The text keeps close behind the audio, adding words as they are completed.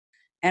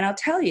And I'll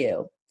tell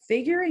you,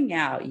 figuring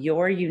out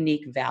your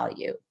unique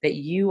value that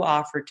you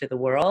offer to the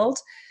world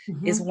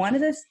is one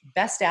of the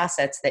best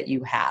assets that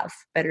you have,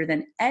 better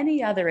than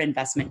any other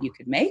investment you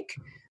could make.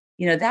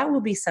 That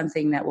will be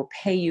something that will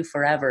pay you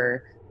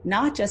forever,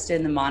 not just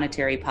in the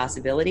monetary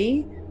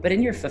possibility, but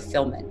in your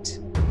fulfillment.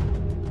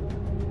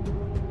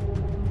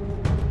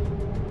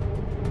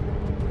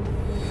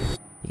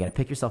 You got to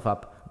pick yourself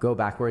up, go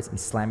backwards, and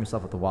slam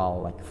yourself at the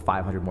wall like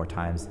 500 more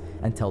times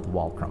until the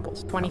wall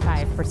crumbles.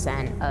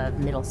 25% of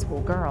middle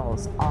school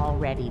girls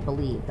already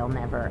believe they'll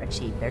never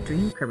achieve their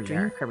dream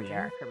career.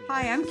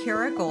 Hi, I'm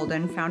Kara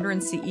Goldin, founder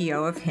and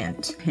CEO of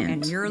Hint.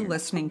 And you're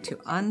listening to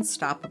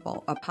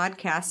Unstoppable, a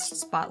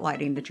podcast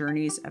spotlighting the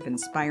journeys of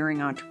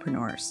inspiring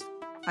entrepreneurs.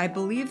 I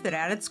believe that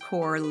at its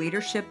core,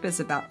 leadership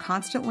is about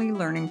constantly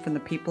learning from the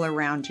people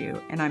around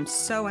you, and I'm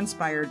so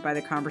inspired by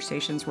the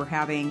conversations we're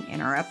having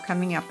in our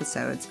upcoming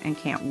episodes and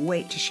can't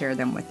wait to share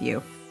them with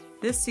you.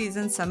 This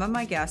season, some of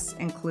my guests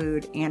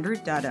include Andrew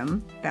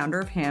Dudham, founder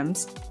of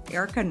Hims,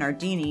 Erica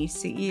Nardini,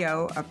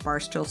 CEO of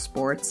Barstool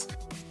Sports,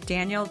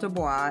 Danielle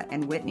Dubois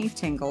and Whitney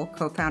Tingle,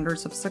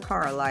 co-founders of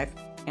Sakara Life,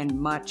 and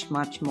much,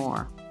 much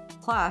more.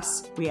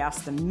 Plus, we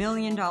ask the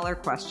million-dollar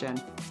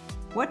question: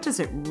 what does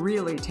it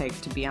really take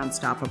to be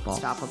unstoppable?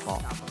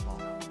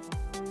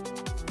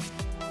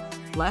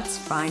 Let's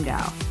find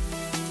out.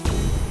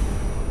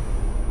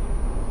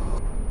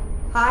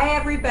 Hi,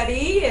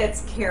 everybody.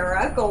 It's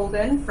Kara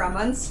Goldin from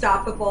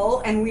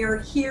Unstoppable, and we are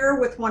here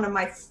with one of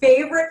my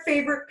favorite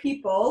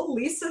people,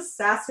 Lisa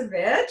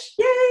Sasevich.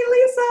 Yay,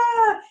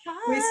 Lisa!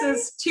 Hi.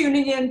 Lisa's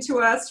tuning in to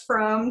us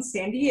from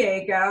San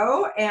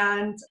Diego,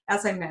 and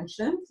as I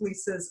mentioned,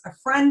 Lisa's a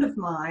friend of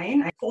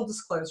mine. Full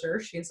disclosure,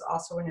 she is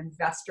also an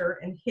investor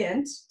in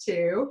Hint,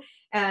 too,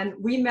 and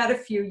we met a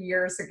few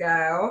years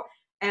ago,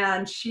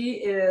 and she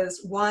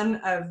is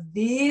one of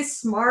the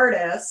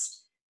smartest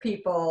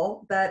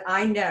people that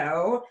I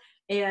know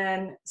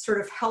in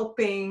sort of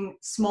helping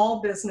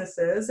small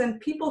businesses and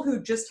people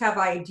who just have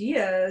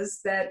ideas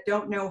that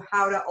don't know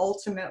how to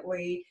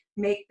ultimately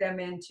make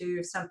them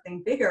into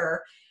something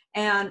bigger.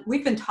 And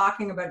we've been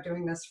talking about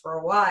doing this for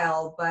a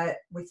while, but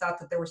we thought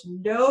that there was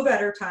no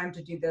better time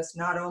to do this,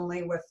 not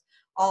only with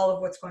all of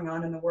what's going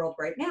on in the world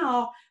right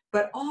now,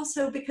 but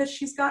also because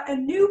she's got a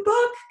new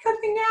book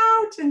coming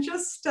out in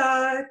just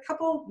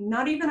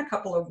not even a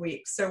couple of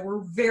weeks. So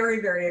we're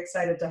very, very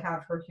excited to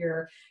have her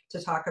here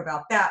to talk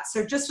about that.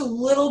 So just a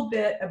little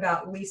bit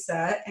about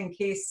Lisa, in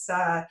case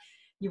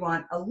you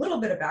want a little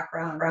bit of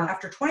background.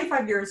 After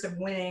 25 years of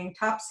winning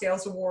top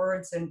sales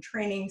awards and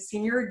training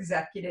senior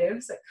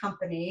executives at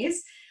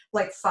companies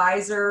like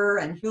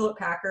Pfizer and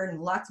Hewlett-Packard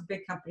and lots of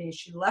big companies,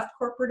 she left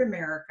corporate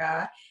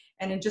America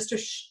and in just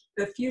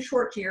a few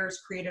short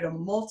years created a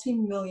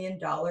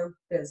multi-million-dollar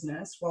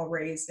business while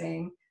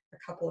raising a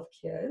couple of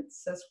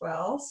kids as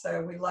well.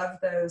 So we love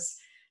those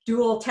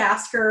dual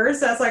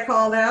taskers, as I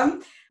call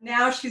them.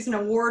 Now she's an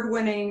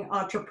award-winning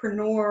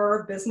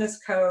entrepreneur, business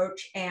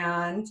coach,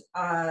 and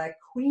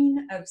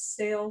queen of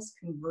sales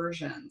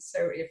conversion.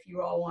 So if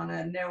you all want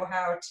to know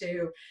how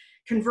to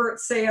convert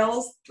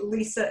sales,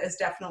 Lisa is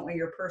definitely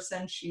your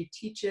person. She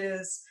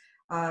teaches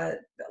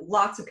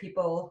lots of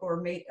people who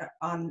are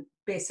on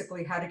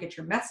basically how to get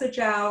your message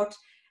out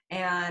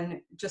and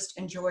just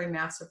enjoy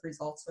massive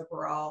results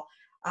overall.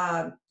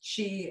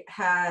 She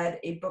had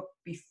a book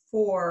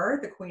before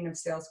The Queen of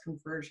Sales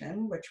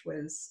Conversion, which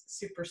was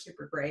super,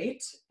 super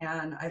great,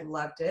 and I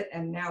loved it.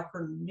 And now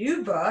her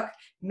new book,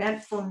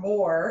 Meant for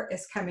More,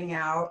 is coming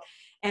out.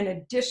 In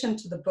addition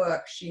to the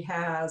book, she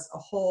has a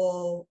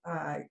whole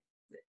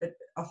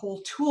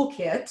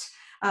toolkit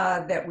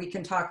that we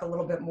can talk a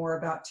little bit more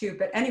about too.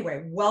 But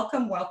anyway,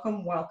 welcome,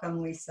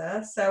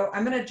 Lisa. So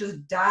I'm going to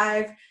just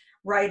dive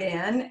right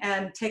in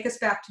and take us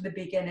back to the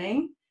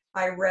beginning.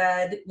 I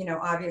read,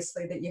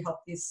 obviously that you help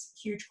these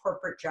huge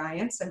corporate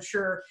giants. I'm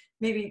sure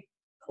maybe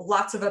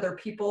lots of other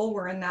people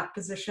were in that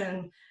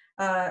position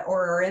or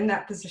are in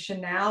that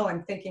position now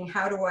and thinking,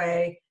 how do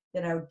I,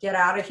 get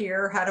out of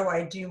here? How do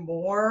I do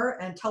more?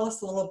 And tell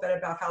us a little bit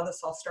about how this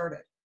all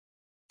started.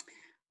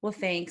 Well,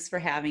 thanks for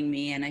having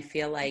me. And I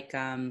feel like,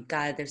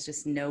 God, there's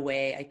just no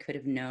way I could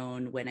have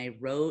known when I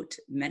wrote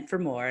Meant for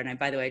More. And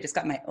by the way, I just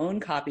got my own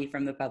copy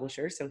from the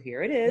publisher. So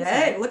here it is.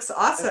 Hey, it looks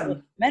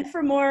awesome. Meant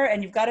for More.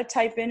 And you've got to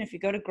type in, if you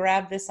go to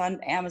grab this on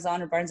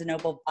Amazon or Barnes &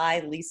 Noble, by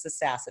Lisa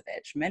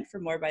Sasevich. Meant for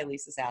More by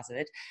Lisa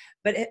Sasevich.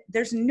 But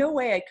there's no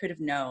way I could have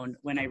known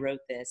when I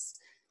wrote this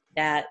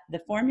that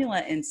the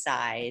formula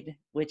inside,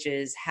 which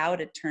is how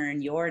to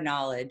turn your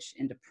knowledge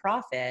into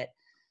profit,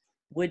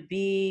 would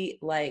be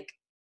like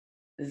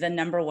the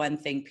number one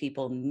thing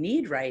people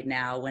need right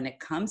now when it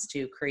comes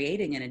to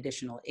creating an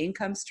additional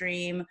income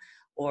stream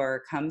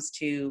or comes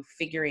to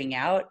figuring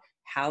out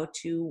how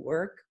to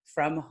work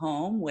from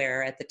home,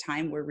 where at the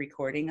time we're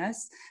recording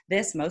this,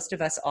 most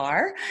of us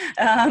are.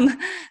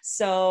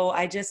 So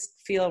I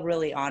just feel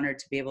really honored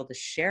to be able to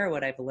share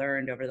what I've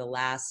learned over the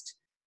last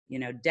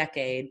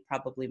decade,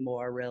 probably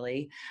more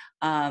really,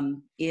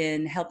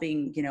 in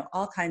helping,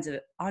 all kinds of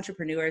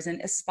entrepreneurs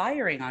and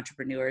aspiring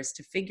entrepreneurs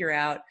to figure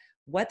out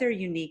what their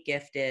unique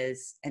gift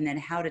is, and then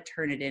how to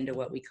turn it into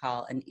what we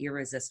call an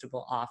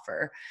irresistible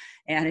offer.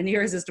 And an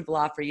irresistible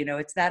offer,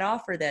 it's that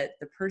offer that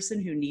the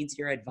person who needs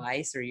your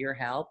advice or your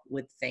help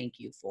would thank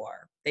you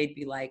for. They'd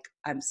be like,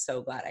 I'm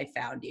so glad I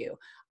found you.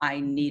 I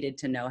needed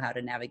to know how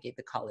to navigate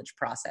the college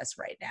process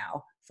right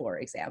now, for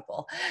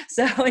example.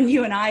 So, and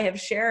you and I have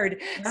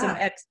shared some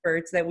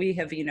experts that we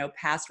have,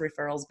 passed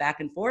referrals back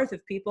and forth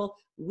of people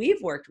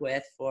we've worked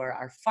with for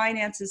our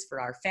finances, for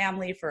our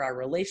family, for our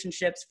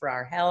relationships, for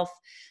our health,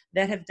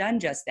 that have done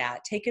just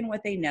that, taken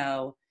what they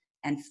know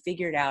and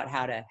figured out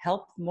how to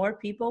help more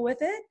people with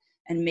it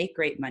and make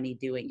great money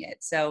doing it.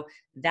 So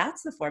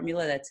that's the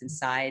formula that's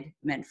inside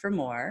Meant for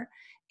More.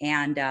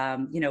 And,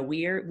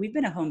 we've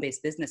been a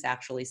home-based business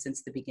actually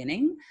since the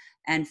beginning,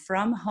 and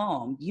from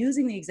home,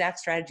 using the exact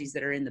strategies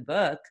that are in the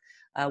book,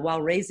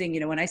 while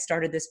raising, when I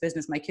started this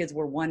business, my kids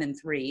were 1 and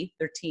 3,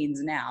 they're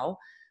teens now.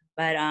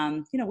 But,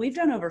 we've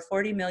done over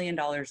 $40 million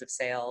of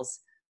sales.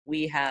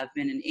 We have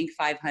been an Inc.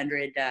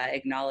 500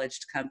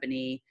 acknowledged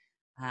company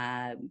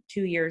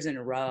 2 years in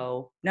a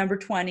row, number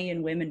 20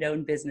 in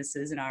women-owned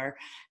businesses in our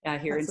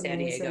here That's in San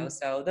Diego. amazing.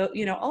 So,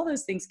 all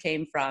those things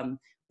came from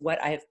what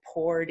I have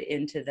poured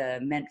into the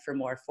Meant for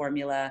More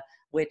formula,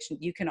 which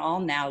you can all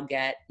now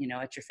get,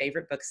 at your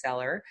favorite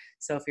bookseller.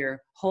 So if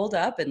you're holed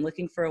up and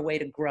looking for a way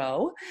to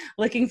grow,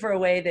 looking for a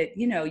way that,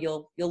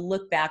 you'll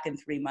look back in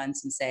 3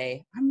 months and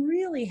say, I'm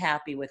really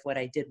happy with what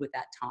I did with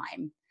that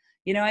time.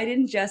 I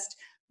didn't just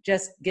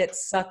get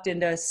sucked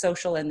into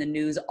social and the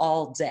news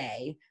all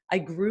day. I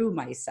grew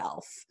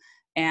myself.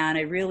 And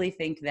I really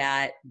think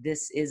that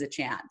this is a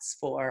chance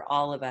for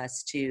all of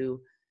us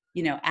to,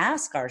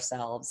 ask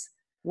ourselves,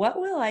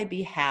 what will I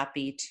be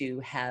happy to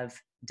have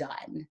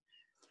done?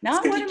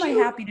 Not what am I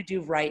happy to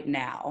do right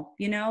now?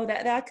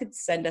 That could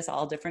send us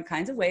all different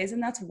kinds of ways.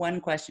 And that's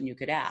one question you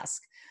could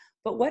ask.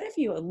 But what if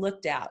you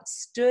looked out,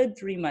 stood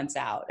 3 months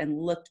out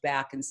and looked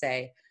back and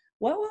say,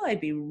 what will I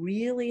be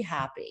really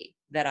happy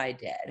that I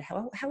did?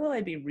 How will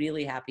I be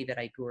really happy that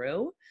I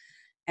grew?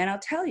 And I'll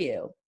tell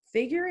you,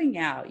 figuring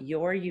out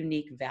your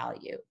unique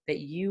value that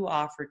you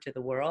offer to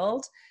the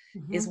world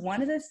is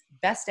one of the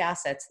best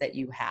assets that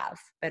you have,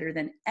 better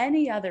than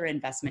any other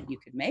investment you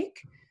could make,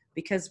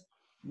 because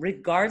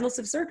regardless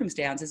of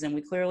circumstances, and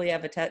we clearly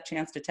have a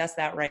chance to test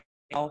that right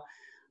now,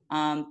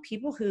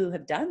 people who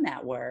have done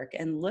that work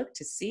and look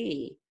to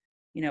see,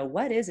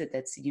 what is it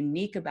that's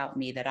unique about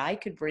me that I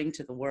could bring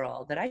to the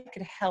world, that I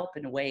could help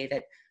in a way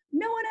that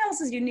no one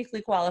else is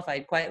uniquely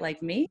qualified quite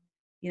like me,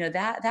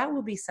 that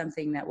will be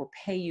something that will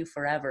pay you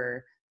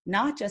forever,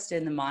 not just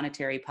in the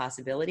monetary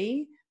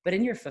possibility, but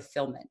in your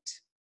fulfillment,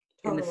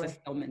 in the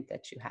fulfillment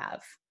that you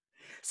have.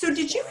 So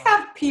did you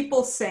have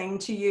people saying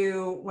to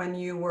you when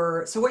you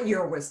were, so what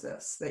year was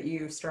this that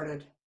you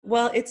started?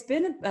 Well, it's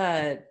been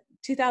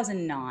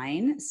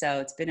 2009, so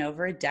it's been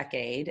over a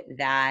decade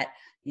that,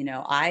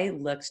 I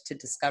looked to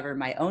discover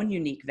my own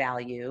unique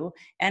value.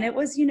 And it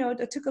was,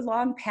 it took a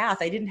long path.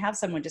 I didn't have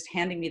someone just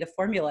handing me the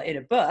formula in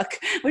a book,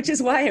 which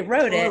is why I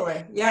wrote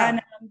it. Yeah.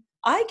 And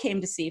I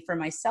came to see for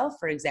myself,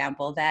 for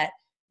example, that,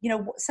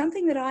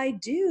 something that I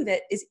do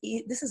that is,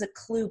 this is a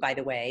clue, by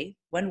the way,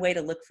 one way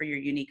to look for your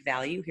unique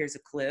value, here's a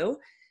clue,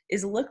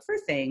 is look for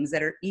things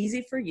that are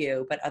easy for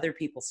you, but other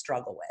people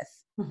struggle with.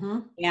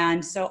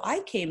 And so I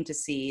came to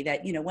see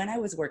that, when I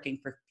was working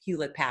for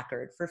Hewlett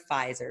Packard, for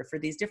Pfizer, for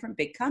these different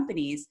big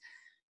companies,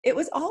 it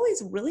was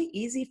always really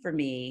easy for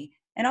me.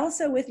 And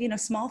also with,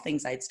 small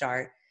things I'd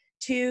start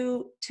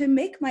to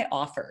make my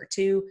offer,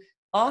 to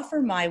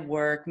offer my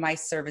work, my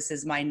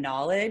services, my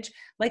knowledge.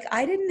 Like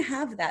I didn't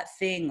have that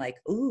thing like,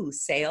 ooh,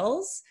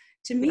 sales.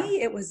 To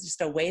me, it was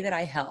just a way that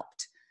I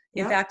helped.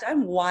 In fact,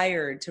 I'm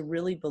wired to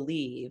really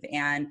believe,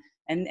 and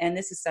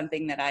this is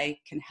something that I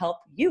can help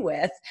you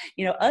with,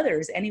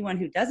 others, anyone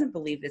who doesn't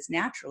believe this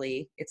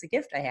naturally, it's a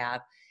gift I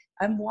have.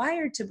 I'm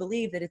wired to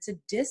believe that it's a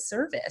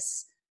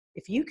disservice.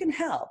 If you can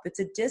help, it's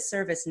a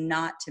disservice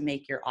not to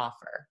make your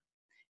offer.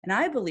 And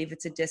I believe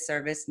it's a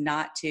disservice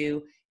not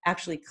to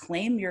actually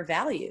claim your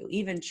value,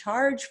 even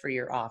charge for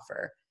your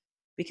offer,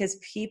 because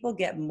people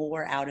get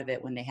more out of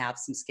it when they have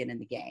some skin in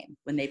the game.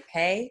 When they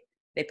pay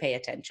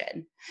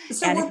attention.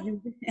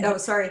 So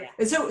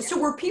So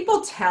were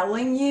people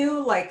telling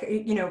you, like,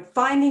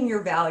 finding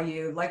your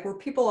value, like, were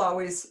people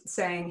always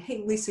saying,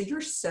 hey, Lisa, you're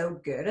so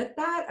good at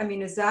that? I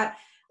mean, is that,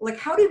 like,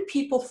 how do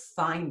people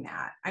find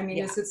that? I mean,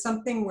 is it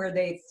something where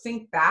they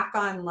think back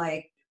on,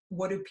 like,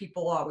 what do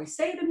people always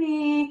say to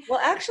me? Well,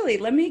 actually,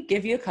 let me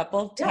give you a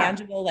couple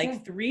tangible,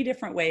 3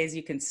 different ways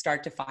you can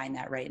start to find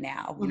that right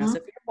now. So if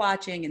you're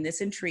watching and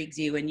this intrigues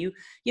you, and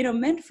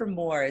Meant for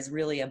More is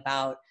really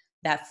about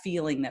that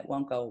feeling that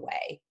won't go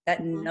away,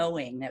 that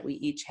knowing that we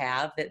each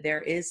have, that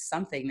there is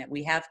something that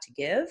we have to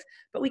give,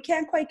 but we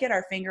can't quite get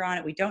our finger on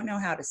it. We don't know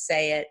how to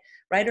say it,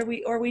 right?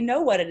 Or we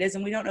know what it is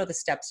and we don't know the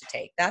steps to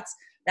take.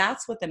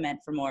 That's what the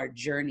Meant for More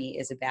journey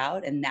is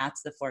about. And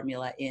that's the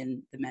formula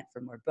in the Meant for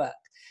More book.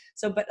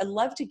 So, but I'd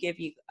love to give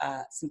you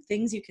some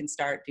things you can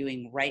start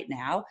doing right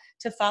now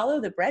to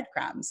follow the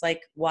breadcrumbs,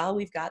 like while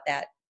we've got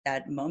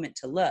that moment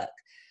to look.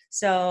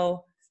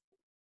 So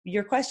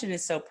your question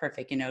is so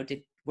perfect.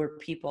 Were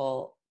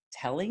people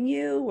telling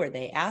you? Were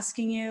they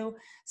asking you?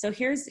 So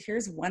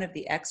here's one of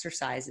the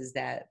exercises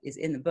that is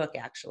in the book,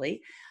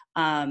 actually.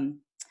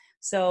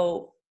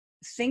 So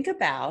think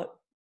about,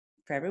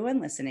 for everyone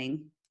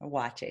listening or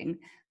watching,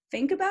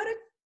 think about it.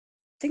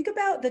 Think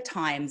about the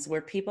times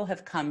where people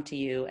have come to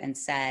you and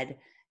said,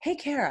 hey,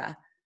 Kara,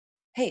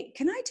 hey,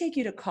 can I take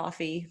you to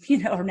coffee?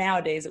 Or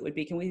nowadays it would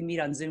be, can we meet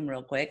on Zoom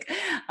real quick?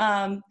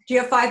 Do you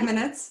have 5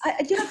 minutes?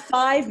 Do you have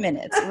 5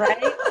 minutes,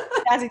 right?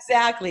 That's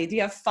exactly. Do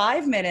you have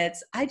 5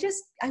 minutes? I'd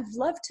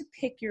love to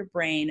pick your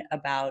brain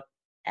about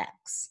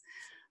X,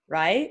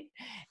 right?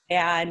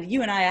 And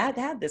you and I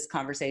had this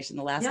conversation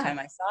the last time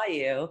I saw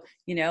you.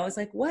 It's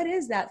like, what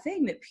is that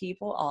thing that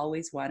people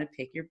always want to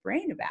pick your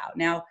brain about?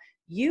 Now,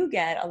 you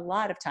get a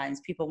lot of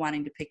times people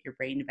wanting to pick your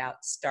brain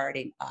about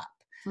starting up.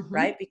 Mm-hmm.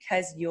 Right?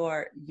 Because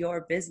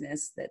your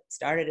business that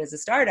started as a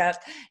startup,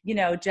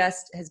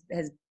 just has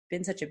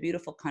been such a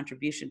beautiful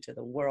contribution to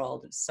the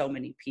world of so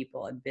many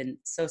people and been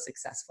so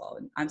successful.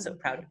 And I'm so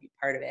proud to be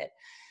part of it.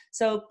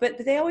 So,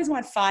 but they always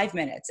want 5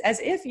 minutes,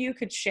 as if you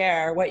could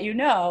share what you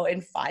know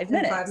in 5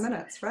 minutes. 5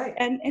 minutes, right.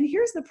 And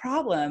here's the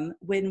problem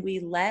when we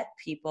let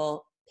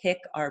people pick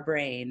our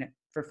brain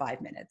for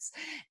 5 minutes,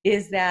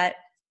 is that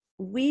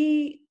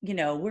we're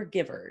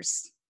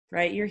givers.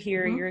 Right? You're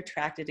here, you're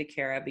attracted to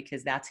Kara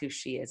because that's who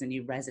she is and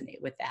you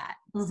resonate with that.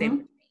 Same with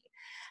me.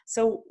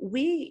 So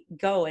we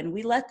go and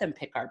we let them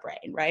pick our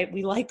brain, right?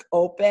 We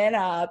open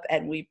up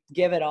and we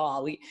give it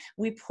all.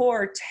 We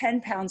pour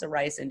 10 pounds of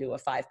rice into a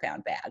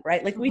 5-pound bag,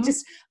 right? We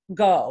just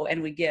go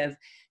and we give.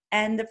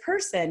 And the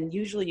person,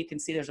 usually you can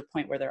see there's a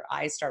point where their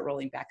eyes start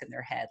rolling back in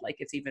their head, like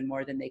it's even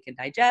more than they can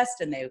digest,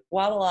 and they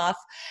waddle off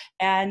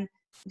and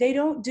they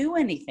don't do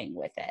anything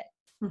with it.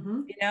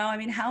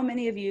 How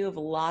many of you have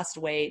lost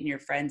weight and your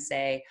friends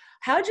say,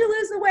 how'd you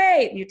lose the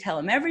weight? And you tell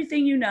them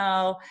everything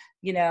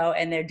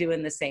and they're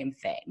doing the same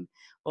thing.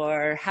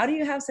 Or how do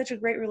you have such a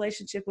great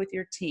relationship with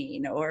your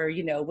teen or,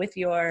 with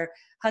your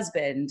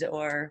husband,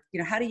 or,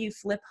 how do you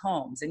flip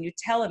homes? And you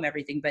tell them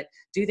everything, but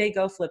do they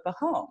go flip a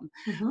home?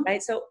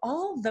 Right? So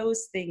all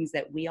those things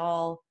that we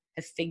all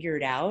have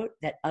figured out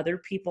that other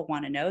people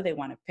want to know, they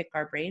want to pick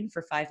our brain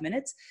for 5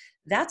 minutes.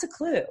 That's a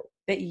clue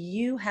that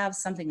you have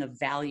something of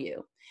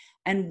value.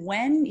 And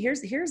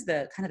here's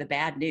the kind of the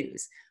bad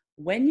news,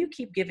 when you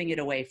keep giving it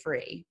away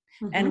free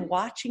and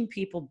watching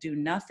people do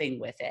nothing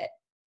with it,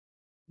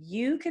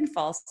 you can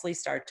falsely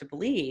start to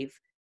believe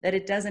that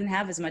it doesn't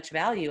have as much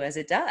value as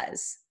it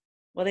does.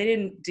 Well, they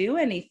didn't do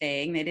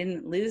anything. They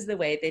didn't lose the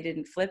weight. They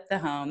didn't flip the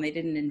home. They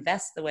didn't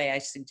invest the way I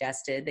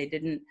suggested. They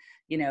didn't,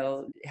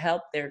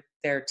 help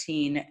their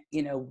teen,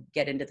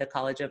 get into the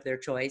college of their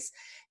choice.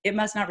 It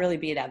must not really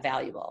be that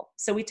valuable.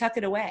 So we tuck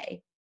it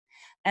away.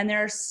 And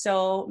there are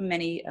so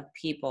many of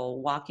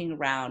people walking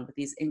around with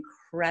these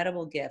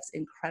incredible gifts,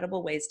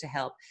 incredible ways to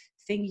help,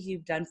 things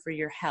you've done for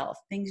your health,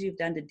 things you've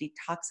done to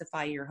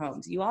detoxify your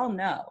homes. You all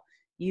know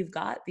you've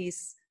got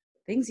these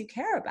things you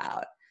care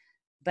about,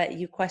 but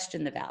you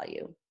question the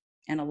value.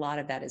 And a lot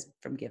of that is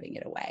from giving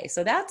it away.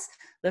 So that's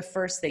the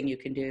first thing you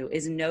can do,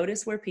 is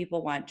notice where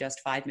people want just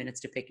 5 minutes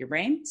to pick your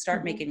brain.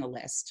 Start making a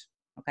list.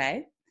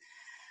 Okay.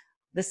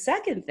 The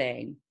second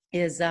thing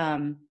is,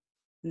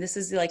 this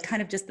is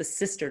kind of just the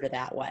sister to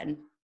that one.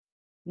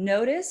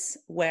 Notice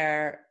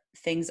where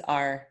things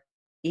are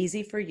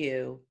easy for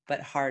you,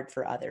 but hard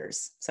for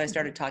others. So I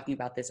started talking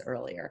about this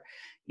earlier.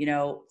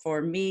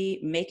 For me,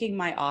 making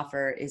my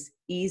offer is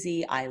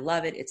easy. I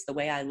love it. It's the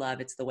way I love.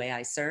 It's the way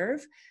I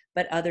serve.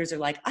 But others are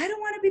like, I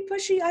don't want to be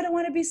pushy. I don't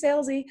want to be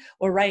salesy.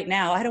 Or right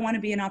now, I don't want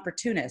to be an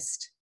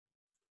opportunist.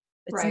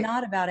 It's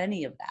not about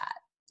any of that.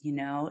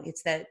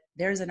 It's that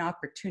there's an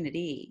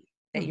opportunity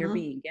that you're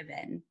being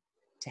given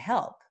to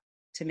help,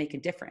 to make a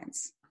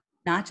difference,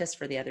 not just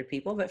for the other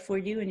people, but for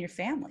you and your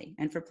family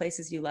and for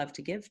places you love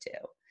to give to.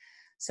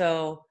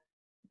 So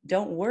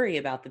don't worry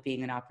about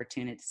being an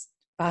opportunist.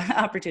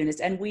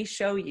 And we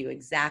show you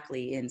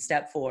exactly in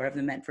step 4 of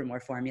the Meant for More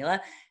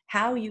formula,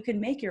 how you can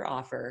make your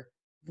offer,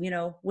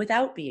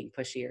 without being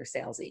pushy or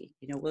salesy.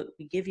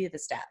 We give you the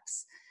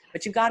steps,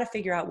 but you've got to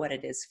figure out what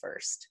it is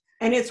first.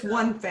 And it's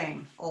one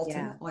thing,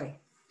 ultimately.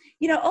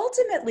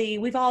 Ultimately,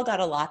 we've all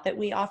got a lot that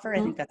we offer. I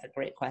think that's a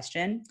great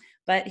question.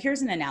 But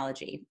here's an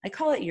analogy. I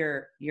call it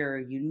your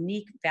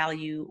unique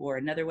value, or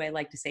another way I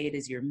like to say it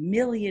is your $1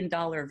 million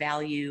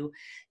value.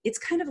 It's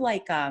kind of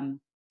like,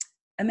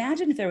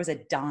 imagine if there was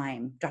a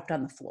dime dropped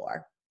on the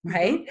floor,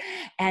 right?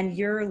 And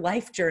your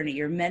life journey,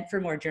 your Meant for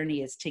More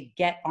journey, is to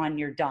get on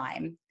your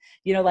dime,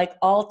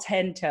 all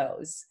 10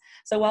 toes.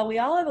 So while we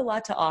all have a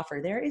lot to offer,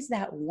 there is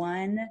that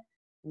one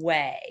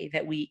way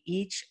that we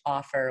each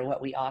offer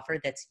what we offer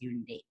that's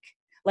unique.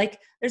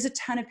 There's a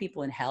ton of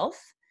people in health,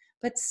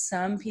 but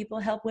some people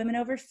help women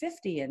over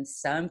 50, and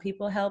some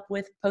people help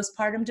with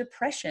postpartum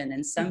depression,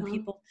 and some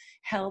people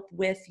help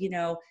with,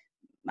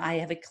 I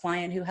have a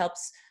client who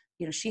helps,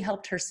 she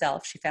helped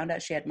herself. She found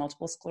out she had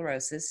multiple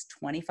sclerosis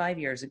 25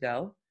 years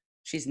ago.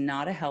 She's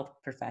not a health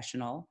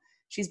professional.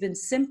 She's been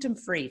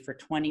symptom-free for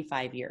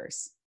 25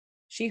 years.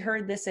 She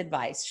heard this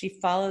advice. She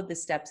followed the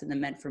steps in the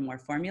Meant for More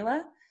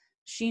formula.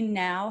 She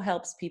now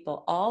helps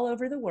people all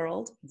over the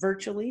world,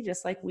 virtually,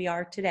 just like we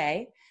are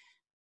today,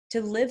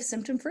 to live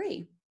symptom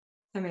free.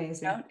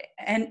 Amazing. You know?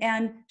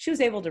 And she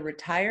was able to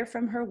retire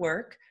from her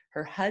work.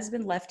 Her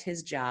husband left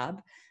his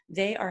job.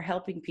 They are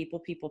helping people.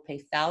 People pay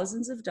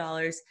thousands of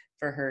dollars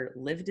for her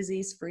Live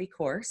Disease Free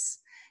course.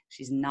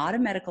 She's not a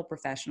medical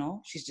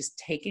professional. She's just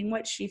taking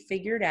what she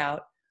figured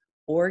out,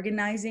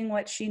 organizing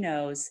what she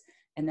knows,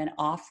 and then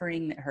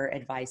offering her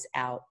advice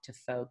out to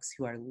folks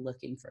who are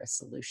looking for a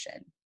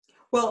solution.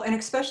 Well, and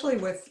especially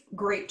with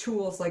great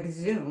tools like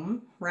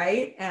Zoom,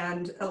 right?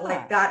 And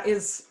like that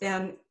is,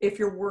 and if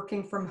you're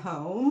working from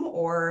home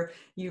or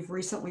you've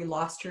recently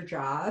lost your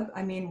job,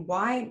 I mean,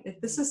 why,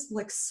 this is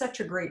like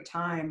such a great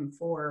time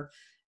for,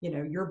 you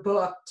know, your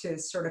book to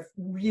sort of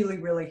really,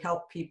 really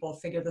help people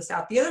figure this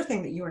out. The other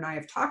thing that you and I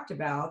have talked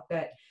about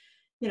that,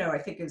 you know, I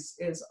think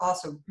is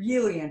also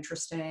really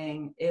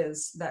interesting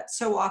is that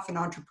so often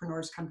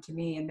entrepreneurs come to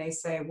me and they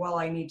say, well,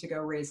 I need to go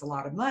raise a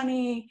lot of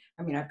money.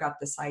 I mean, I've got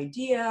this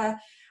idea.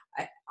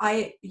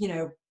 I you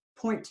know,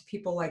 point to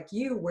people like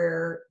you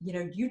where, you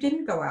know, you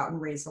didn't go out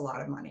and raise a lot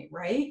of money,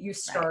 right? You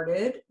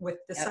started with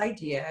this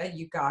idea,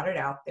 you got it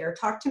out there.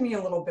 Talk to me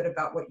a little bit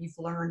about what you've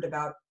learned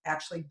about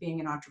actually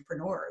being an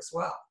entrepreneur as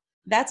well.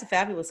 That's a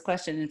fabulous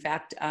question. In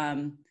fact,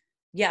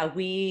 yeah,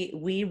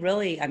 we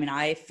really, I mean,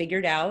 I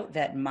figured out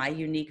that my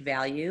unique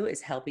value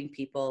is helping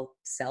people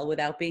sell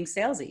without being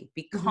salesy,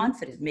 be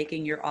confident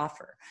making your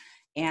offer.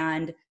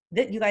 And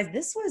that, you guys,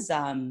 this was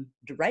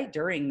right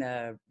during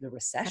the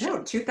recession. I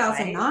know,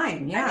 2009.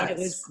 Right? Yeah. I mean, it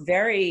was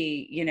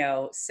very, you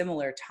know,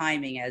 similar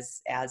timing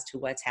as to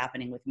what's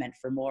happening with Meant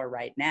for More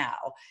right now.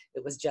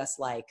 It was just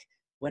like,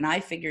 when I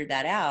figured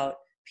that out,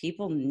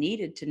 people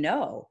needed to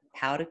know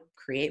how to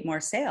create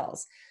more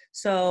sales.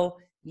 So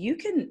you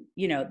can,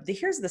 you know,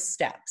 here's the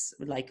steps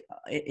like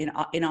in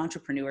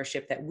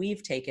entrepreneurship that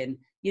we've taken,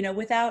 you know,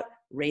 without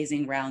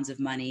raising rounds of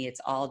money. It's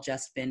all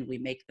just been, we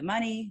make the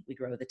money, we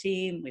grow the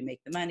team, we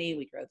make the money,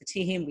 we grow the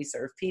team, we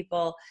serve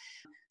people.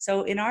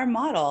 So in our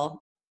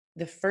model,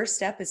 the first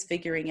step is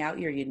figuring out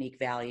your unique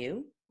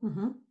value.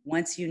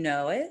 Once you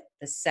know it,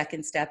 the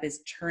second step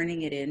is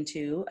turning it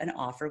into an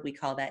offer. We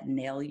call that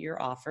Nail Your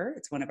Offer.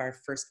 It's one of our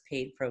first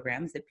paid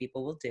programs that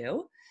people will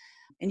do.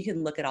 And you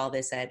can look at all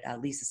this at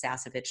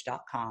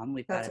lisasasevich.com.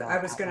 We've got it all. I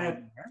was going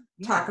to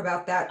talk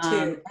about that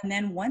too. And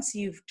then once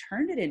you've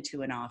turned it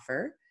into an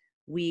offer,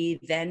 we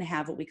then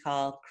have what we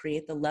call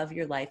create the Love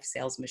Your Life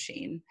sales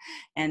machine.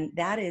 And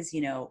that is,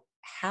 you know,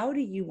 how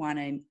do you want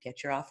to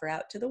get your offer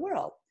out to the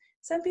world?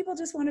 Some people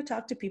just want to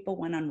talk to people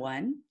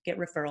one-on-one, get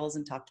referrals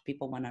and talk to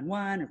people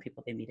one-on-one or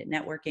people they meet at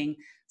networking.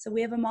 So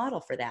we have a model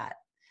for that.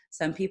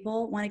 Some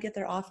people want to get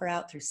their offer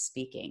out through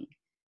speaking.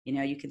 You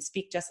know, you can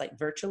speak just like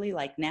virtually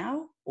like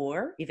now,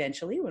 or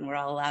eventually when we're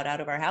all allowed out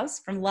of our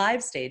house from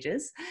live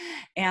stages.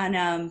 And,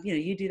 you know,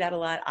 you do that a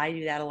lot. I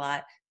do that a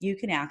lot. You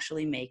can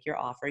actually make your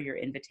offer, your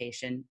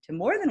invitation to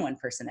more than one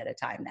person at a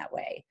time that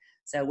way.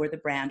 So we're the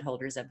brand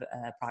holders of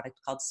a product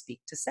called Speak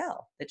to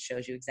Sell that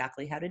shows you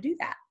exactly how to do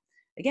that.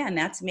 Again,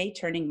 that's me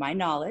turning my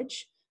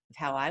knowledge of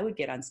how I would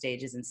get on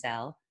stages and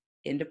sell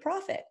into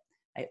profit.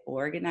 I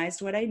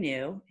organized what I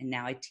knew and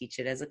now I teach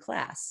it as a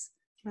class.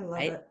 I love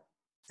it.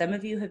 Some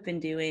of you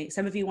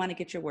want to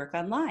get your work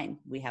online.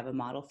 We have a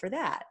model for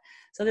that.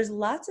 So there's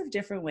lots of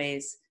different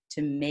ways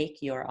to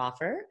make your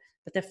offer,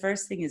 but the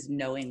first thing is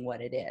knowing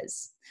what it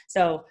is.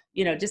 So,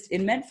 you know, just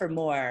in Meant for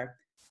More,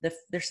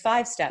 there's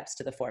 5 steps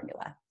to the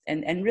formula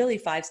and really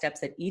 5 steps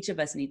that each of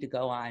us need to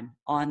go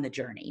on the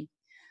journey.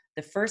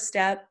 The first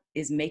step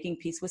is making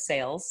peace with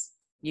sales.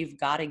 You've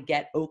got to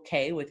get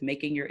okay with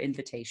making your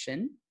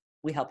invitation.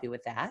 We help you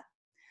with that.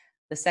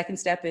 The second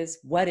step is,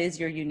 what is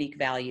your unique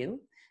value?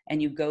 And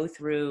you go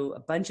through a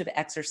bunch of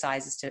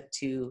exercises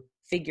to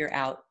figure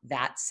out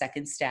that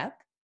second step.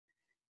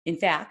 In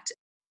fact,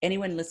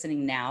 anyone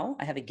listening now,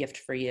 I have a gift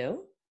for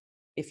you.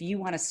 If you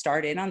want to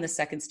start in on the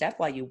second step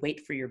while you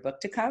wait for your book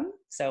to come,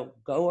 so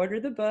go order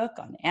the book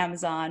on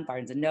Amazon,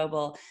 Barnes &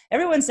 Noble.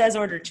 Everyone says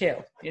order 2,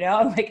 you know,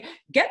 I'm like,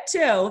 get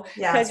 2,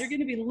 because you're going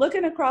to be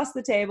looking across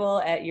the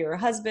table at your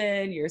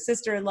husband, your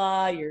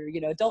sister-in-law, your,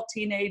 you know, adult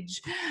teenage,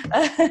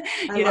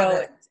 you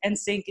know, and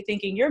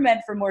thinking you're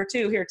meant for more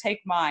too. Here,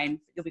 take mine.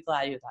 You'll be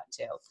glad you got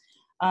 2.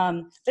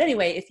 But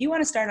anyway, if you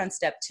want to start on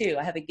step 2,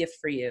 I have a gift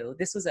for you.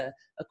 This was a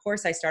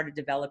course I started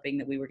developing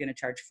that we were going to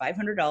charge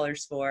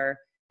 $500 for.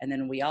 And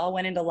then we all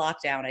went into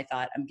lockdown. I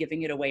thought, I'm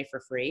giving it away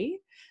for free.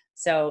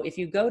 So if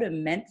you go to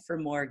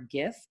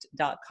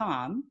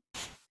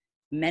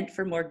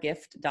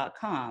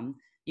meantformoregift.com,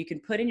 you can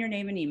put in your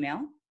name and email,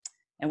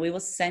 and we will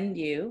send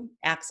you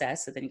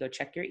access. So then you go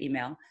check your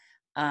email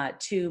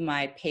to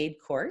my paid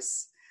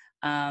course.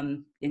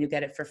 And you'll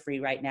get it for free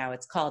right now.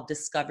 It's called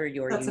Discover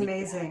Your Unique Value.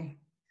 That's amazing.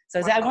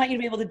 So I want you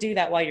to be able to do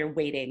that while you're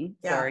waiting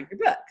for your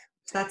book.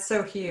 That's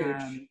so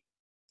huge.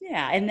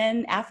 Yeah. And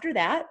then after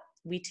that,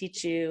 we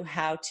teach you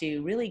how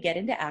to really get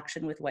into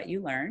action with what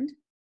you learned,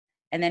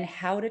 and then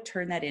how to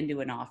turn that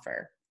into an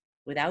offer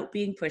without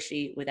being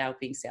pushy, without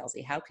being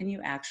salesy. How can you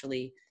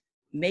actually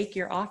make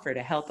your offer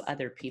to help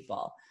other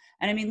people?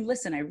 And I mean,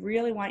 listen, I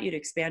really want you to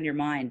expand your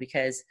mind,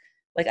 because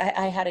Like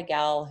I had a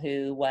gal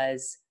who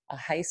was a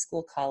high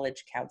school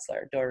college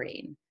counselor,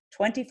 Doreen.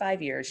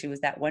 25 years, she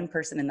was that one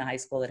person in the high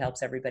school that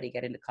helps everybody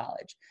get into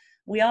college.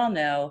 We all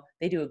know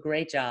they do a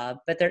great job,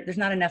 but there's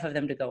not enough of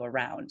them to go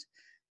around.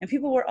 And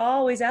people were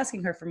always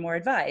asking her for more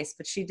advice,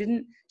 but she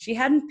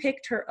hadn't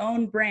picked her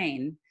own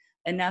brain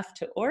enough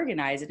to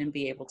organize it and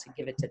be able to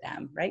give it to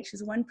them, right?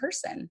 She's one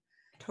person.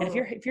 Totally.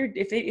 And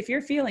if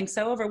you're feeling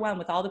so overwhelmed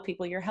with all the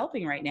people you're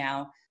helping right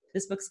now,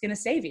 this book's going to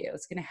save you.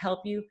 It's going to help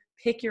you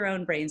pick your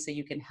own brain so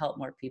you can help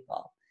more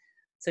people.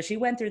 So she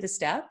went through the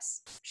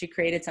steps. She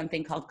created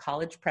something called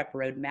College Prep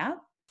Roadmap.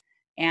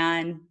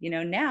 And,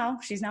 now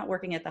she's not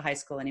working at the high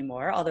school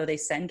anymore, although they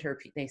send her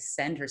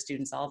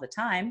students all the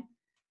time,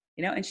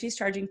 and she's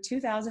charging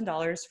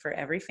 $2,000 for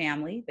every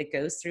family that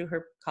goes through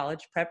her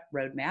College Prep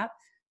Roadmap.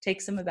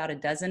 Takes them about a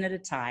dozen at a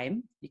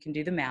time. You can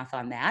do the math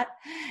on that,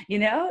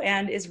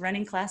 and is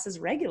running classes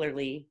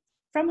regularly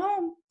from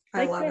home.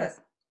 I love it.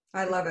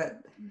 I love it.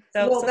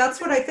 So that's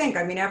what I think.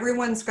 I mean,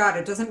 everyone's got,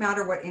 it doesn't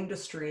matter what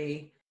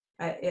industry.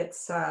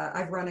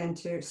 I've run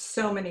into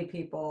so many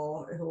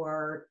people who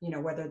are,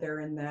 whether they're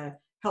in the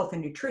health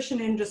and nutrition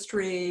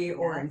industry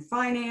or in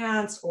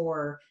finance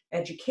or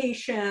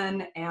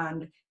education,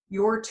 and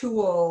your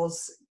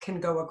tools can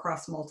go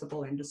across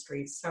multiple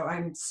industries. So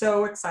I'm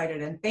so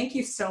excited. And thank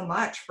you so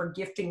much for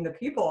gifting the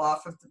people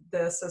off of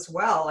this as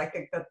well. I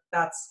think that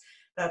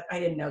I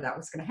didn't know that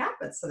was going to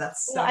happen. So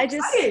that's so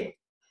exciting.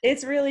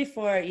 It's really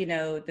for,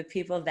 the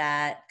people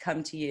that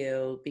come to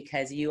you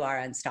because you are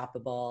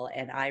unstoppable.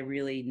 And I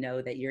really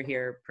know that you're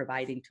here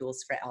providing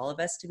tools for all of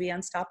us to be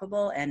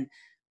unstoppable. And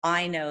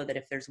I know that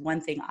if there's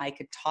one thing I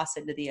could toss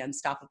into the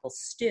unstoppable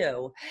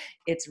stew,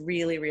 it's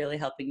really, really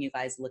helping you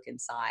guys look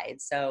inside.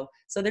 So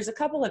there's a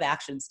couple of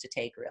actions to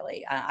take,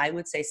 really. I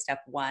would say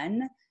step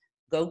one,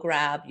 go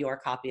grab your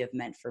copy of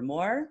Meant for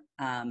More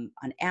on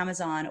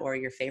Amazon or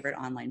your favorite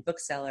online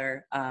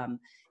bookseller.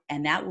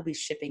 And that will be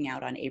shipping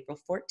out on April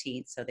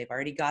 14th. So they've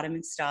already got them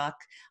in stock.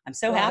 I'm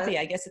so happy.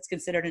 I guess it's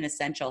considered an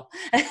essential.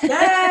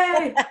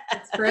 Yay!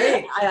 That's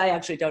great. I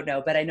actually don't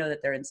know, but I know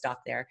that they're in stock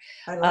there.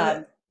 I love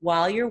it.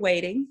 While you're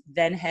waiting,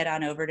 then head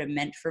on over to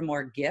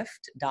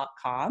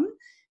meantformoregift.com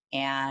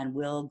and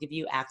we'll give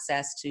you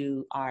access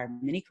to our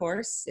mini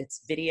course.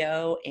 It's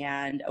video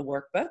and a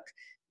workbook.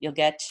 You'll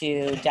get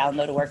to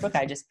download a workbook.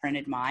 I just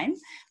printed mine.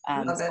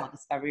 It's called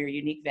Discover Your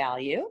Unique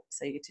Value.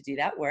 So you get to do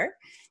that work.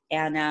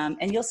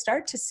 And you'll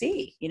start to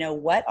see,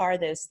 what are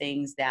those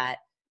things that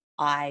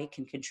I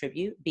can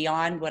contribute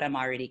beyond what I'm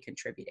already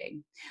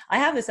contributing. I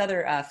have this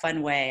other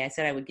fun way. I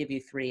said I would give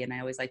you 3, and I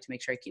always like to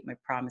make sure I keep my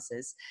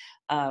promises.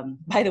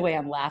 By the way,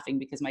 I'm laughing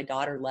because my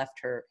daughter left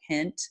her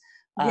hint.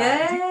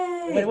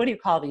 Yay! What do you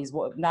call these?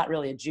 Well, not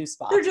really a juice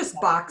box. They're just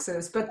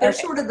boxes, but they're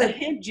sort of the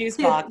hint juice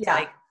box. Yeah.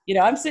 Like,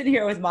 I'm sitting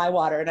here with my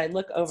water and I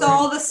look over. It's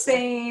all the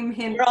same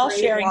hint. We're all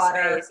sharing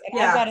water. space. And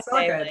I've got to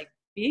say,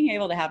 being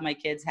able to have my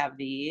kids have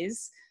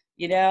these,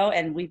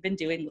 and we've been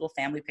doing little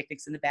family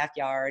picnics in the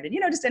backyard and,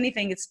 just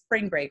anything. It's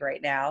spring break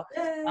right now.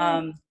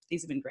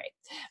 These have been great.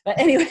 But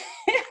anyway.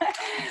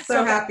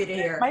 so happy to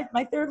hear.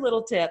 My third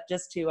little tip,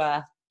 just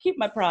to keep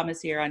my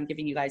promise here on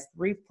giving you guys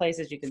 3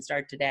 places you can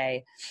start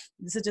today.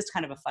 This is just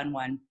kind of a fun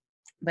one,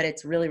 but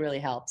it's really, really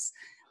helps.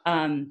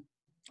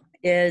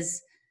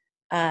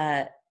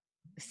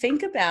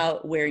 Think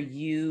about where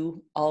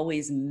you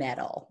always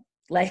meddle.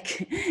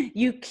 Like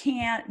you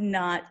can't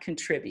not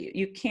contribute.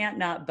 You can't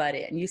not butt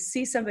in. You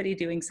see somebody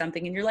doing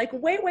something and you're like,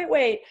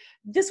 wait,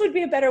 this would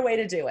be a better way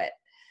to do it.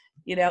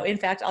 In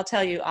fact, I'll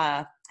tell you,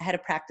 I had a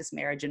practice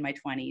marriage in my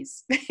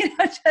 20s,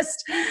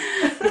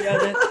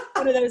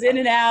 one of those in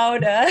and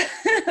out,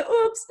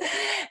 oops.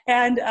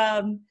 And,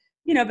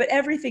 but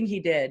everything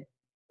he did,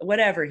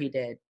 whatever he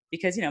did,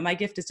 because, my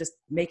gift is just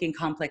making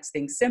complex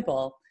things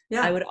simple.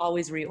 Yeah. I would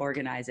always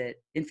reorganize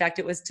it. In fact,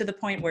 it was to the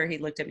point where he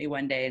looked at me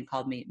one day and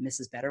called me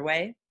Mrs.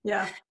 Betterway.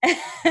 Yeah.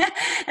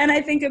 And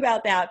I think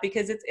about that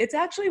because it's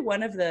actually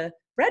one of the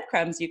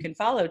breadcrumbs you can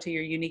follow to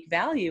your unique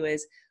value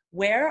is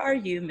where are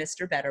you,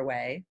 Mr.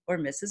 Betterway or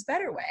Mrs.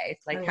 Betterway?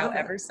 Like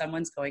however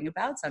someone's going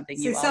about something.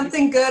 See,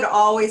 something good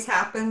always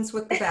happens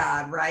with the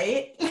bad,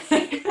 right?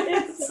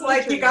 It's so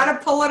like true. You got to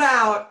pull it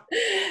out.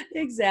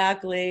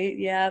 Exactly.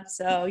 Yeah.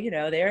 So,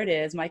 there it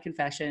is, my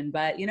confession.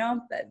 But,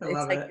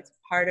 it's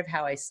part of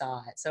how I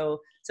saw it. So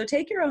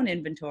take your own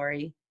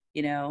inventory,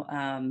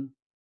 and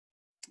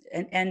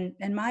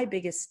my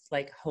biggest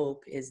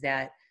hope is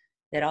that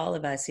all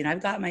of us,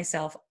 I've got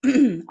myself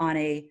on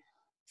a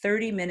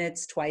 30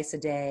 minutes twice a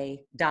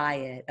day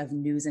diet of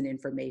news and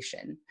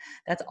information.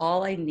 That's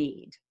all I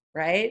need,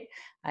 right?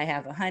 I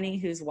have a honey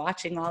who's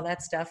watching all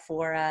that stuff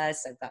for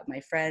us. I've got my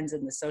friends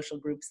in the social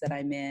groups that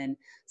I'm in.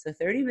 So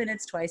 30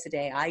 minutes twice a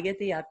day, I get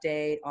the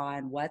update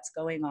on what's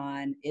going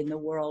on in the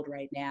world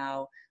right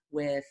now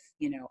with,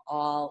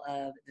 all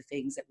of the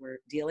things that we're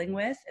dealing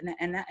with.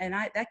 And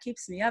that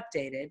keeps me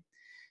updated.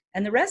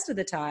 And the rest of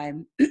the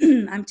time,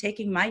 I'm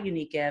taking my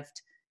unique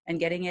gift and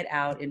getting it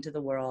out into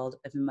the world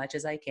as much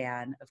as I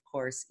can. Of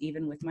course,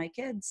 even with my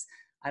kids,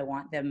 I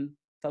want them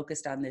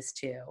focused on this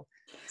too.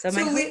 So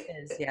my hope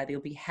is,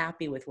 they'll be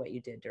happy with what you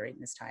did during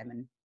this time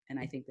And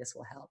I think this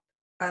will help.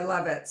 I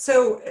love it.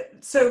 So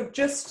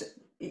just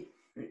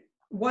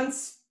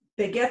once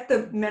they get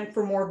the Meant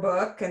for More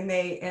book and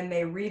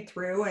they read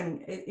through,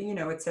 and it's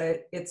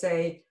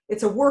a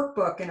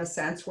workbook in a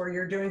sense where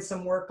you're doing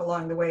some work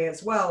along the way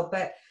as well.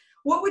 But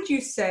what would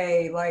you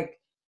say, like,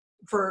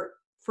 for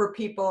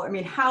people? I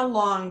mean, how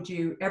long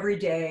every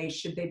day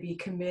should they be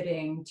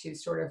committing to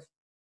sort of,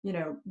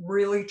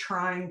 really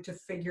trying to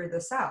figure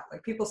this out?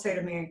 Like, people say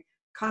to me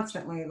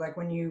constantly, like,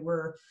 when you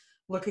were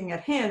looking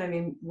at him, I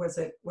mean, was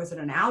it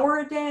an hour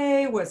a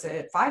day? Was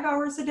it 5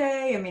 hours a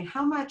day? I mean,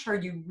 how much are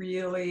you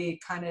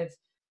really kind of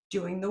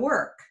doing the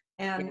work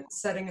and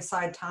setting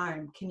aside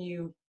time? Do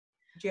you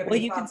have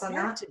any thoughts on that?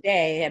 You can start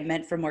today at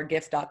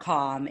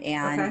meantformoregift.com,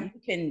 and Okay.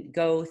 you can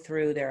go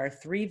through. There are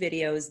 3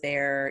 videos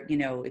there.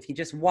 If you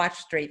just watch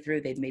straight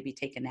through, they'd maybe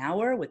take an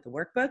hour with the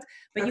workbook,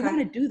 but you want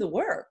to do the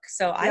work.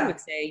 So I would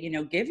say,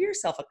 give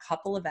yourself a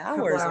couple of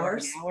hours or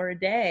an hour a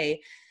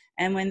day.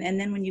 And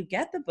then when you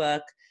get the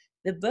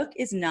book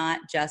is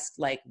not just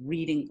like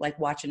reading, like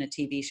watching a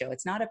TV show.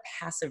 It's not a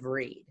passive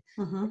read.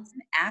 Mm-hmm. It's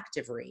an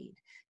active read.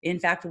 In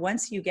fact,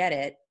 once you get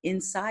it,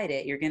 inside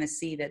it, you're going to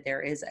see that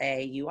there is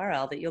a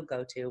URL that you'll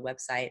go to, a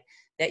website,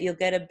 that you'll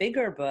get a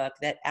bigger book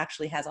that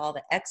actually has all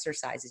the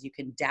exercises. You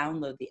can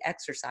download the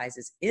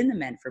exercises in the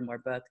Meant for More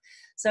book.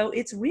 So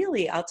it's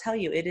really, I'll tell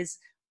you, it is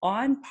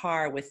on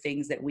par with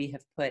things that we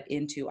have put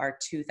into our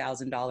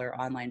 $2,000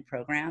 online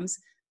programs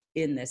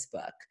in this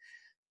book.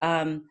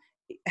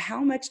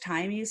 How much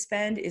time you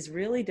spend is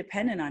really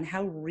dependent on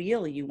how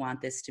real you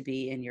want this to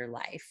be in your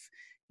life.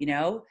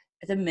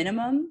 At the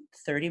minimum,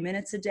 30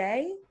 minutes a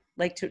day,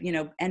 but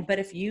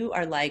if you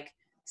are like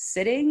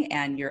sitting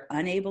and you're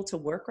unable to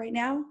work right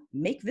now,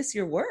 make this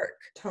your work.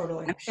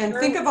 Totally. And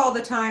think of all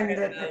the time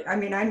that, I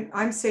mean,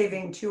 I'm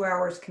saving 2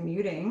 hours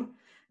commuting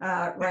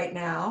right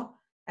now.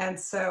 And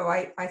so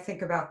I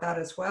think about that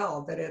as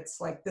well, that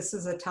it's like, this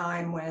is a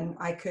time when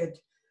I could,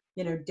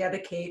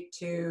 dedicate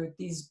to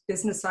these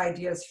business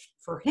ideas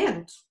for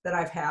Hint that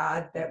I've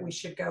had that we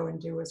should go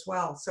and do as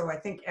well. So I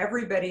think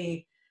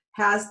everybody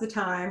has the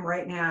time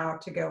right now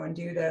to go and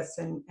do this,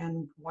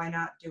 and why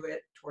not do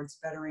it towards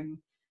bettering,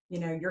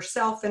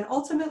 yourself and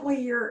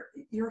ultimately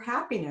your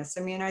happiness.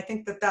 I mean, I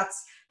think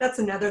that's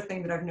another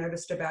thing that I've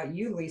noticed about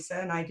you, Lisa,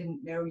 and I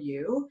didn't know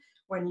you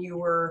when you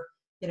were,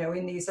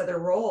 in these other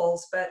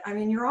roles, but I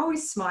mean, you're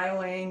always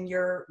smiling,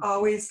 you're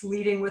always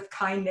leading with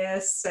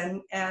kindness,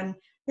 and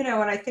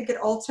I think it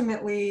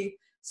ultimately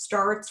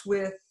starts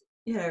with,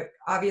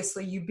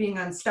 obviously you being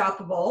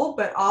unstoppable,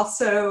 but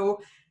also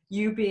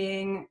you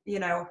being,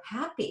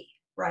 happy,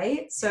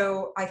 right?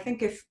 So I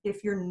think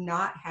if you're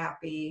not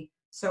happy,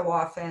 so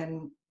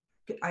often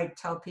I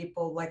tell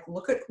people, like,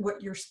 look at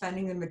what you're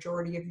spending the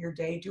majority of your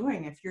day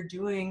doing. If you're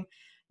doing,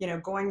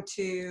 going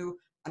to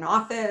an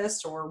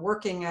office or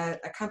working at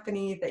a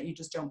company that you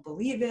just don't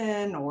believe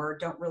in or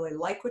don't really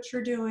like what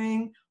you're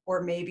doing,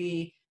 or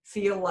maybe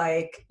feel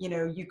like,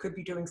 you could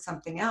be doing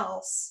something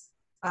else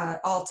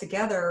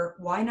altogether,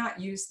 why not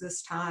use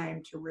this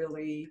time to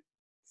really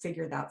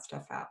figure that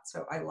stuff out?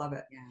 So I love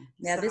it.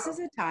 Yeah. This is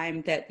a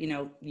time that,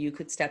 you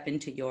could step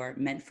into your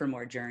Meant for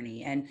More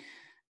journey. And,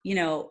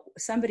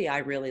 somebody I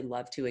really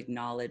love to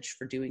acknowledge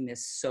for doing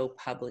this so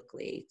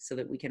publicly so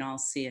that we can all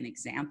see an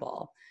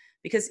example,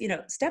 because,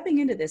 stepping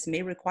into this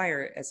may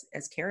require,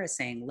 as Kara's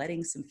saying,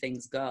 letting some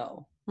things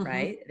go,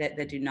 right?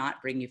 That do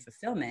not bring you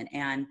fulfillment.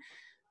 And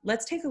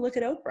let's take a look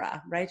at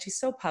Oprah, right? She's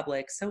so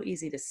public, so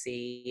easy to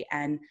see.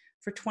 And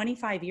for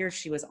 25 years,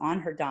 she was on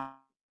her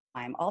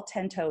dime, all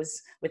 10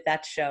 toes with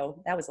that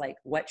show. That was like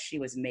what she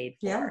was made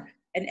for. Yeah.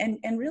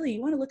 And really,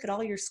 you want to look at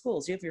all your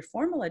schools. You have your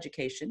formal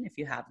education, if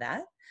you have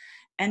that.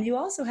 And you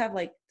also have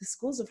like the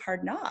schools of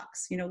hard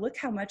knocks. Look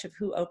how much of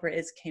who Oprah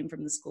is came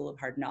from the school of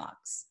hard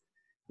knocks.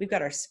 We've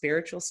got our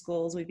spiritual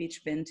schools we've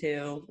each been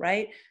to,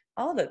 right?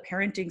 All the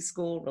parenting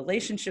school,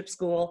 relationship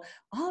school,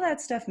 all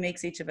that stuff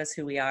makes each of us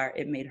who we are.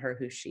 It made her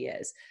who she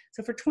is.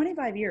 So for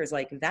 25 years,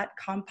 like that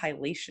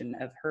compilation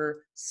of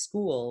her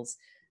schools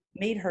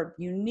made her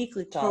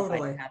uniquely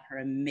qualified to have her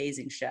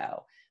amazing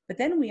show. But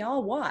then we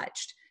all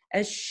watched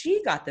as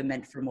she got the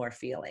Meant for More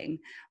feeling,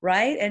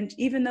 right? And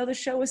even though the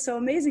show was so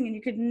amazing and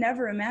you could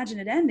never imagine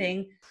it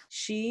ending,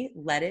 she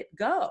let it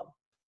go.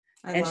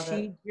 And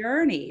she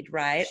journeyed,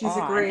 right? She's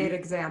a great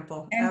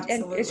example.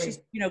 Absolutely. And she's,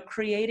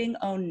 creating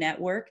own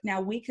network.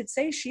 Now we could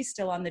say she's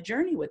still on the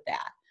journey with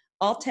that.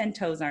 All 10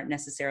 toes aren't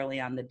necessarily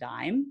on the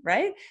dime,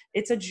 right?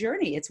 It's a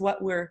journey. It's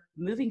what we're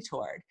moving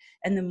toward.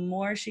 And the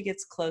more she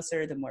gets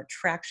closer, the more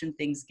traction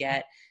things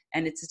get.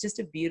 And it's just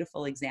a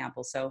beautiful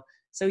example. So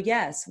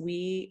yes, there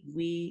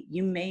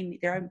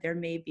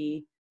may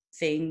be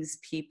things,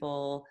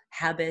 people,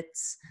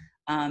 habits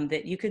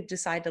that you could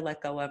decide to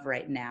let go of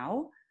right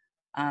now.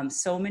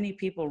 So many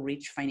people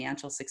reach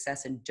financial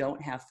success and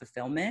don't have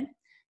fulfillment.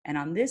 And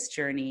on this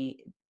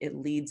journey, it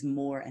leads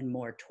more and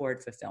more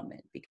toward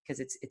fulfillment because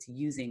it's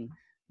using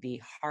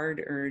the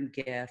hard-earned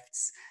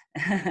gifts,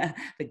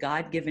 the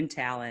God-given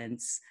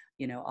talents,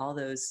 all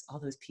those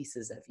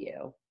pieces of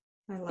you.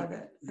 I love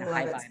it. In a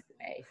high vibe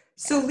way.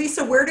 So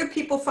Lisa, where do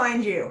people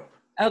find you?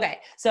 Okay,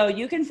 so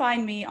you can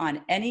find me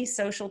on any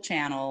social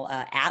channel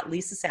at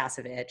Lisa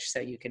Sasevich. So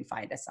you can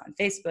find us on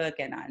Facebook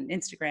and on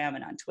Instagram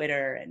and on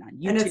Twitter and on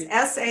YouTube. And it's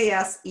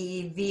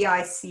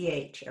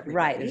Sasevich.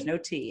 Right, there's no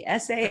T.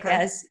 Sasevich.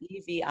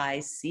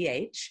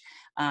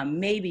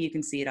 Maybe you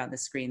can see it on the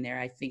screen there.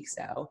 I think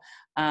so.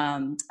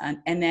 And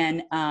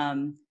then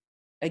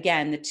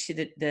again,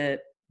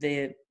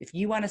 if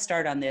you want to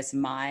start on this,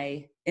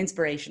 my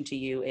inspiration to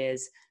you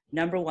is,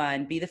 number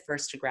one, be the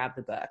first to grab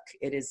the book.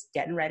 It is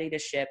getting ready to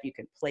ship. You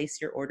can place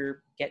your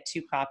order, get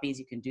 2 copies.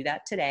 You can do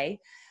that today.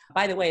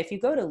 By the way, if you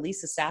go to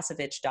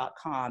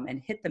lisasasevich.com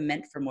and hit the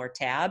Meant for More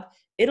tab,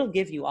 it'll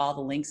give you all the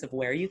links of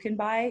where you can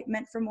buy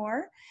Meant for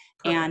More.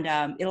 Correct.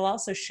 And it'll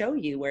also show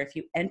you where if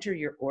you enter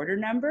your order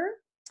number,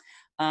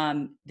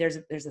 there's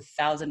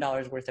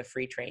 $1,000 worth of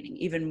free training,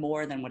 even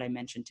more than what I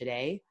mentioned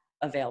today,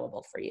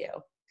 available for you.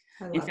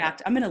 In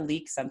fact, I'm going to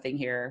leak something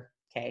here.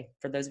 Okay,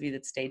 for those of you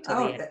that stayed till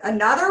the end.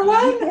 Another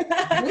one?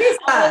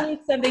 I'll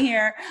leak something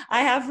here.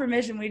 I have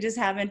permission. We just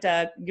haven't.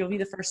 You'll be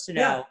the first to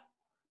know,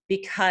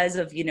 because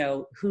of,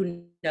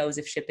 who knows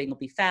if shipping will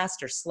be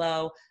fast or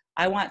slow.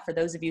 I want, for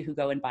those of you who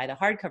go and buy the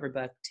hardcover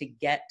book, to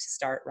get to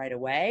start right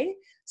away.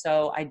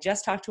 So I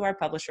just talked to our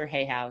publisher,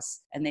 Hay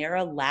House, and they are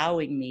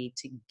allowing me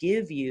to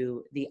give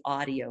you the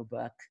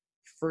audiobook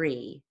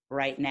free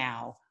right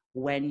now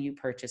when you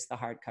purchase the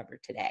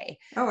hardcover today.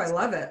 Oh, I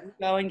love it.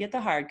 Go and get the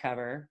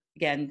hardcover.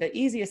 Again, the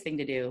easiest thing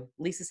to do,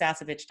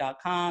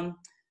 lisasasevich.com,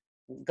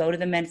 go to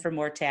the Meant for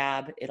More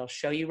tab. It'll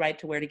show you right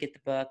to where to get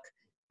the book.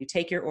 You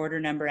take your order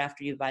number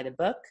after you buy the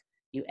book,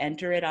 you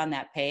enter it on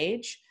that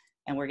page,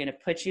 and we're going to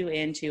put you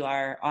into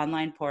our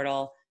online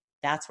portal.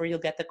 That's where you'll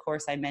get the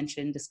course I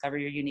mentioned, Discover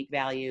Your Unique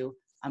Value.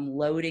 I'm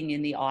loading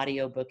in the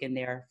audiobook in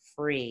there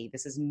free.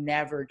 This is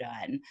never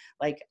done.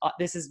 Like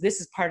this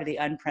is part of the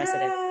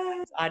unprecedented.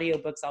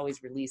 Audiobooks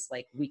always release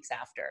like weeks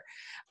after.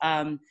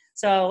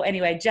 So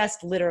anyway,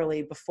 just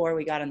literally before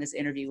we got on this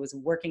interview was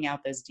working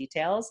out those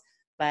details.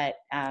 But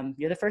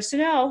you're the first to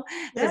know,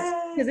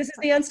 because this is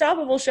the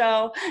Unstoppable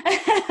Show.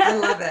 I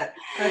love it.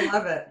 I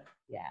love it.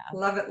 Yeah.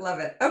 Love it. Love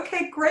it.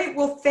 Okay, great.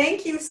 Well,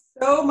 thank you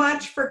so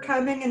much for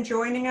coming and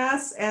joining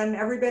us. And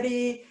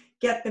everybody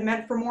get the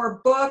Meant for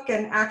More book.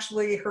 And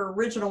actually her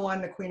original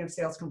one, The Queen of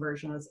Sales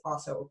Conversion, is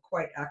also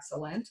quite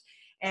excellent.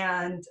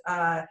 And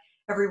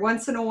every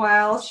once in a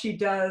while, she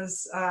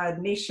does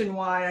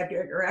nationwide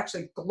or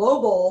actually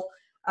global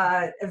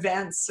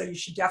events. So you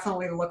should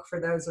definitely look for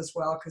those as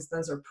well, because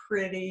those are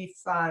pretty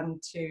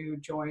fun to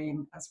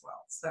join as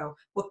well. So,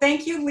 well,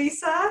 thank you,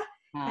 Lisa.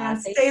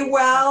 And stay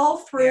well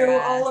through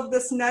all of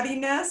this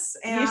nuttiness.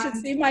 And you should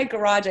see my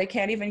garage. I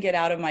can't even get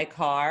out of my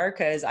car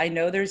because I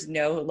know there's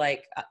no,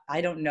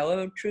 I don't know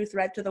a true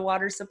threat to the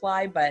water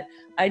supply, but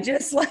I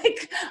just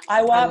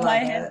I want my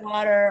hand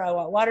water. I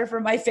want water for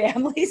my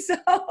family. So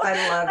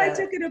I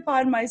took it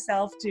upon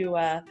myself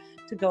to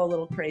go a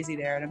little crazy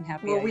there, and I'm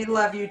happy. Well, we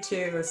love you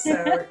too.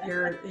 So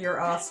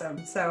you're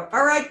awesome. So,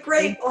 all right,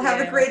 great. We'll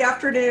have a great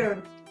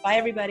afternoon. Bye,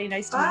 everybody.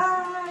 Nice to meet you.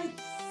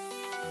 Bye.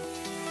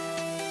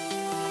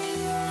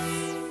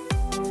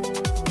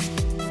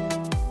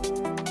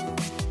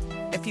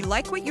 If you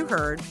like what you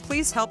heard,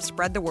 please help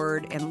spread the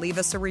word and leave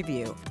us a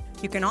review.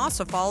 You can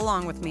also follow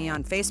along with me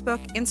on Facebook,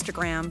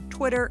 Instagram,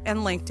 Twitter, and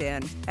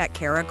LinkedIn at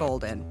Kara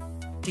Goldin.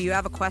 Do you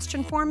have a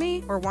question for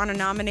me or want to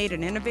nominate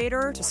an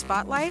innovator to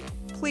spotlight?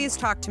 Please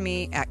talk to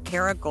me at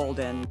Kara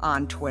Goldin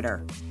on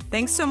Twitter.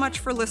 Thanks so much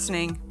for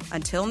listening.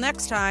 Until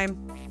next time,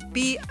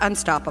 be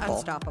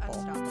unstoppable.